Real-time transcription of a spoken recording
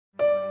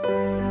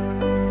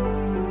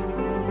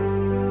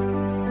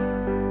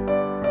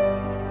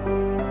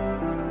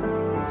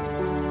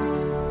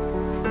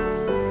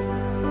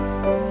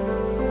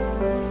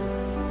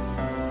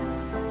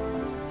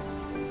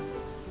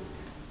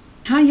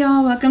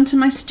y'all, welcome to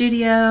my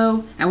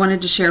studio. I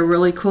wanted to share a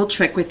really cool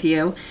trick with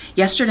you.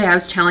 Yesterday I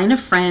was telling a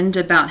friend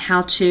about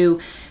how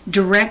to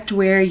direct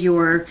where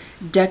your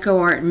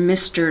DecoArt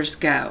Misters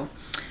go.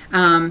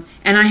 And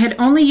I had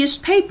only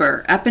used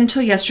paper up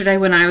until yesterday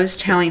when I was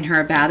telling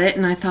her about it,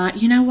 and I thought,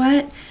 you know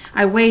what?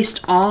 I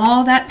waste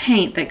all that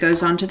paint that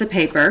goes onto the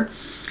paper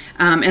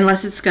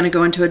unless it's going to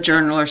go into a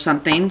journal or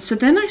something. So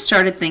then I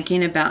started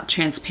thinking about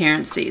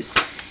transparencies.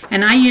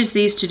 And I use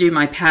these to do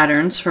my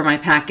patterns for my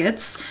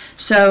packets.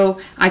 So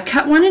I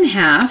cut one in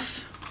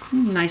half.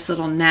 Nice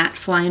little gnat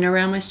flying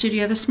around my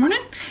studio this morning.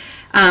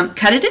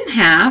 Cut it in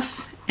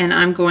half, and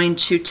I'm going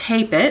to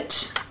tape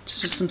it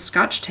just with some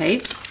Scotch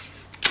tape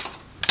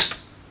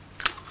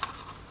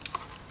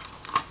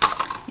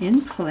in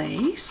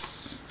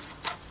place.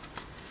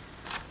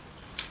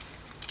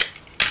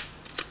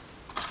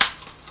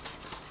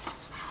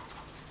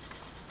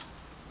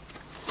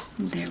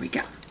 There we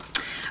go.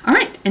 All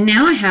right, and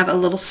now I have a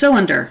little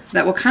cylinder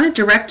that will kind of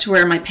direct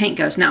where my paint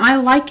goes. Now I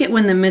like it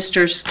when the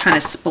misters kind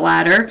of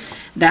splatter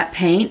that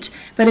paint,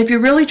 but if you're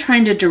really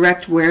trying to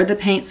direct where the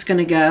paint's going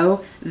to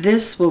go,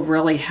 this will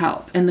really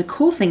help. And the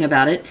cool thing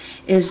about it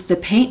is the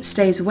paint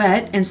stays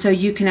wet, and so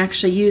you can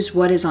actually use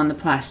what is on the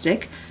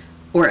plastic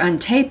or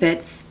untape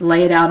it,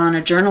 lay it out on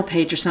a journal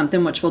page or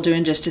something, which we'll do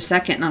in just a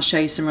second, and I'll show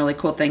you some really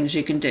cool things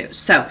you can do.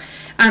 So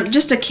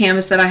just a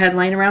canvas that I had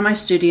laying around my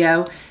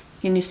studio.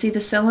 Can you see the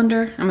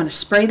cylinder? I'm going to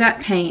spray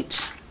that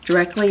paint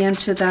directly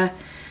into the,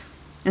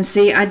 and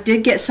see, I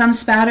did get some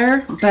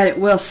spatter, but it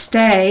will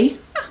stay,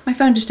 my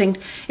phone just dinged,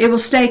 it will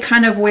stay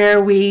kind of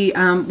where we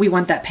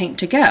want that paint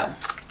to go.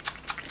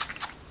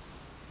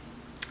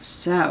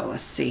 So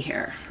let's see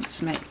here,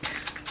 let's make,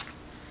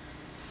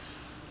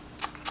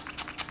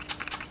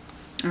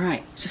 all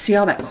right, so see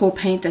all that cool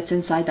paint that's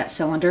inside that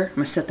cylinder? I'm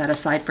going to set that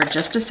aside for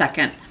just a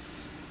second,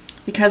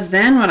 because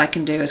then what I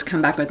can do is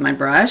come back with my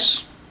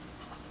brush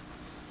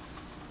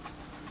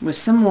with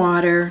some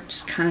water,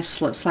 just kind of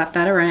slap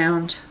that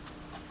around.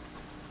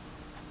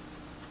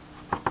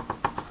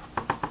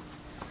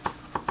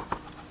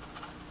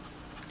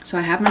 So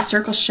I have my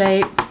circle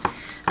shape,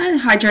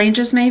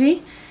 hydrangeas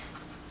maybe.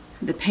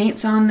 The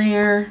paint's on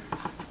there,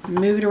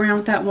 move it around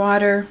with that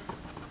water.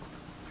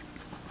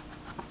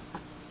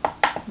 A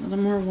little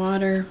more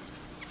water.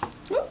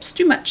 Whoops,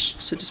 too much.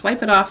 So just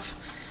wipe it off,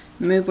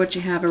 move what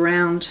you have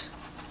around.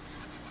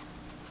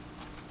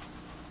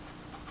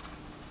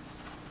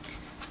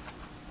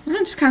 And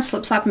I'm just kind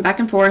of slapping back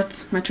and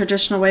forth, my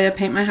traditional way to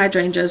paint my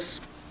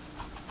hydrangeas.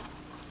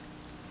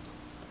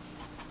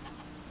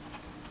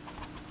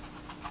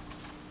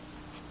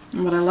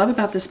 And what I love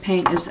about this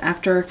paint is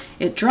after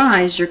it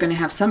dries, you're going to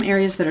have some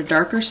areas that are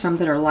darker, some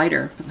that are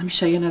lighter. But let me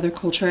show you another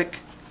cool trick.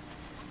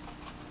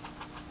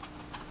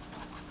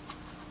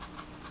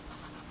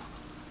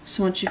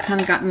 So once you've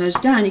kind of gotten those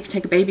done, you can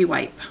take a baby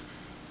wipe,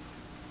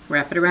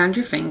 wrap it around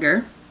your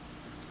finger.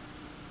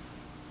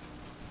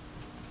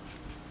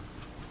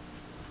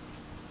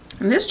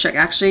 And this trick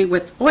actually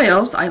with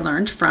oils I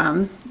learned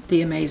from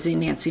the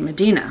amazing Nancy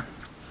Medina.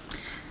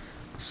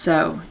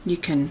 So you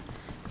can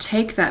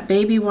take that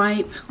baby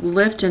wipe,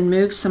 lift and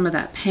move some of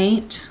that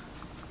paint,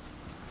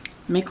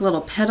 make little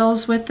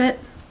petals with it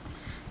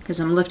because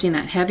I'm lifting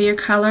that heavier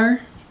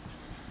color.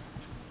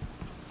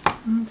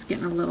 It's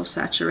getting a little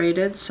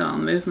saturated, so I'll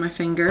move my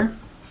finger.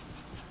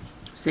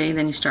 See,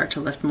 then you start to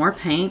lift more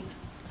paint.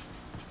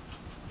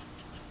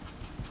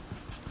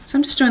 So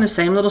I'm just doing the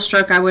same little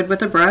stroke I would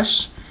with a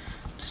brush.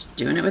 Just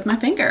doing it with my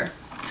finger.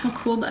 How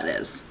cool that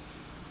is.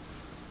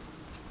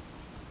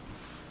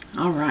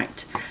 All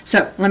right,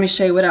 so let me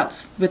show you what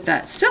else with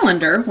that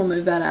cylinder. We'll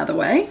move that out of the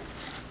way.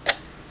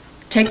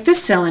 Take the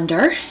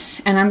cylinder,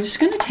 and I'm just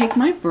going to take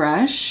my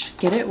brush,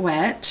 get it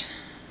wet,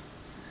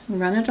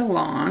 and run it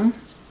along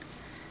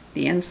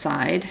the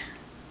inside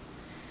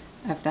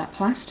of that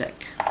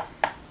plastic. A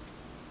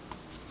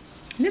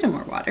little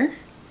more water.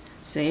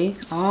 See,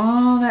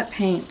 all that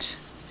paint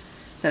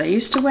that I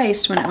used to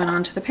waste when it went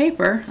onto the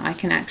paper, I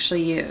can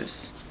actually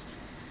use.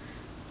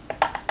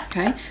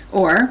 Okay,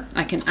 or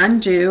I can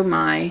undo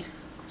my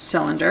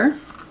cylinder.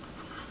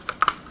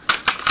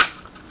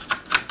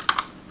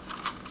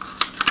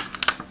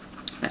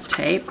 That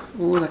tape,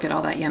 ooh, look at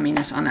all that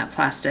yumminess on that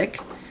plastic.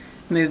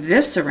 Move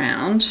this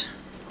around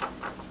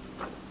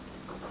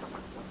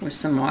with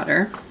some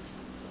water.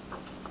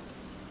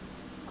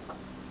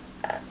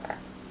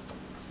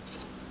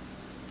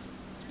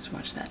 Just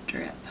watch that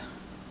drip.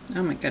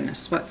 Oh my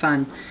goodness, what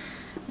fun.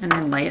 And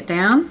then lay it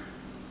down.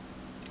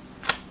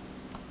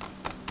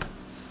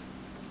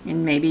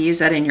 And maybe use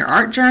that in your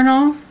art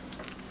journal,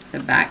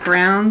 the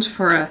background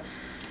for a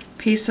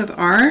piece of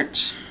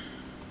art.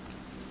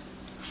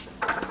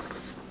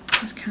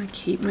 Just kind of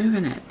keep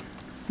moving it.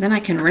 Then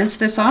I can rinse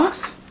this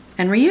off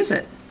and reuse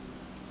it.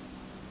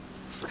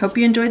 Hope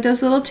you enjoyed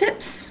those little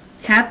tips.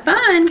 Have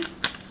fun.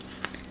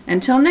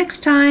 Until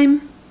next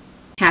time,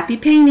 happy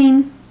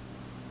painting.